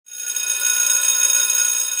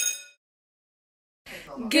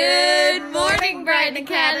Good morning, Brighton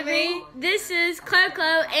Academy. This is Coco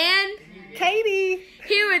and Katie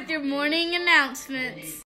here with your morning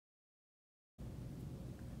announcements.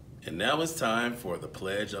 And now it's time for the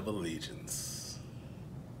Pledge of Allegiance.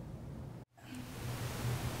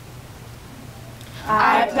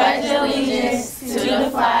 I pledge allegiance to the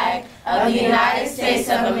flag of the United States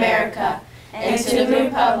of America and to the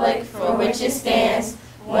republic for which it stands,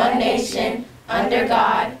 one nation, under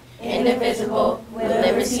God, indivisible, with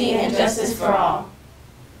liberty and justice for all.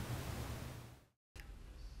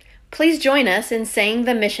 Please join us in saying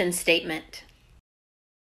the mission statement.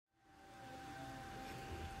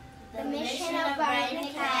 The mission of Brighton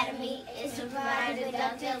Academy is to provide a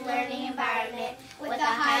productive learning environment with a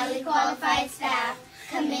highly qualified staff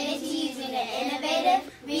committed to using an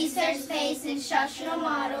innovative, research-based instructional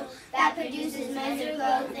model that produces measured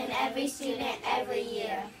growth in every student every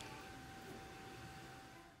year.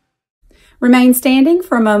 Remain standing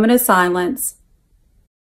for a moment of silence.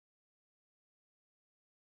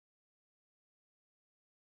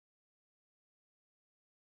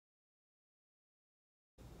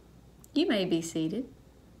 You may be seated.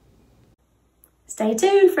 Stay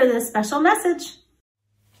tuned for this special message.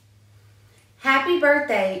 Happy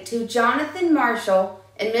birthday to Jonathan Marshall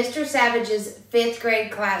in Mr. Savage's 5th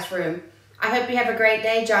grade classroom. I hope you have a great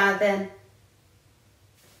day, Jonathan.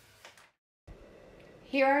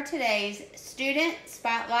 Here are today's Student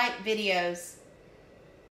Spotlight videos.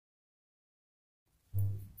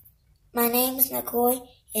 My name is Nicole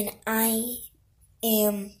and I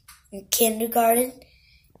am in kindergarten,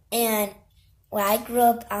 and when I grow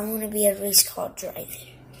up I want to be a race car driver.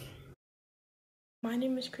 My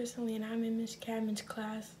name is Crystal and I'm in Miss Cadman's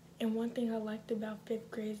class, and one thing I liked about 5th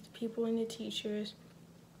grade is the people and the teachers,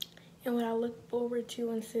 and what I look forward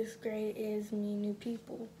to in 6th grade is meeting new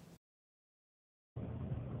people.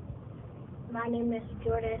 My name is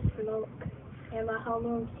Jordan Smoke, and my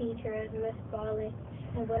homeroom teacher is Miss Barley.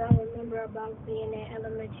 And what I remember about being in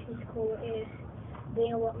elementary school is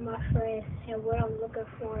being with my friends, and what I'm looking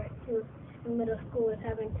forward to in middle school is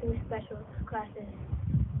having 2 special classes.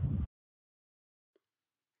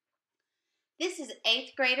 This is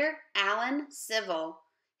 8th grader Alan Civil.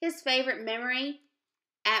 His favorite memory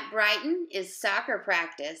at Brighton is soccer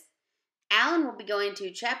practice. Alan will be going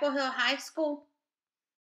to Chapel Hill High School.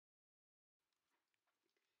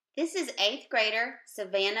 This is 8th grader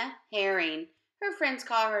Savannah Herring. Her friends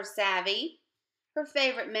call her Savvy. Her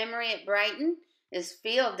favorite memory at Brighton is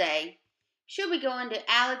field day. She'll be going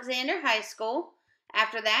to Alexander High School.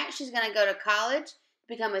 After that, she's going to go to college to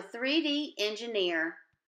become a 3D engineer.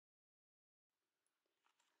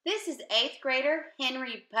 This is 8th grader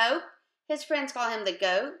Henry Pope. His friends call him the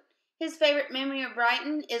GOAT. His favorite memory of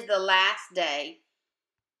Brighton is the last day.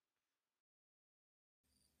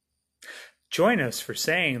 Join us for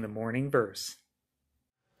saying the morning verse.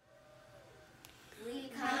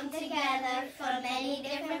 We come together from many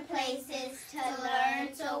different places to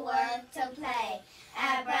learn, to work, to play.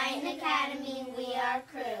 At Brighton Academy, we are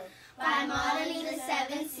crew. By modeling the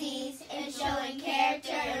 7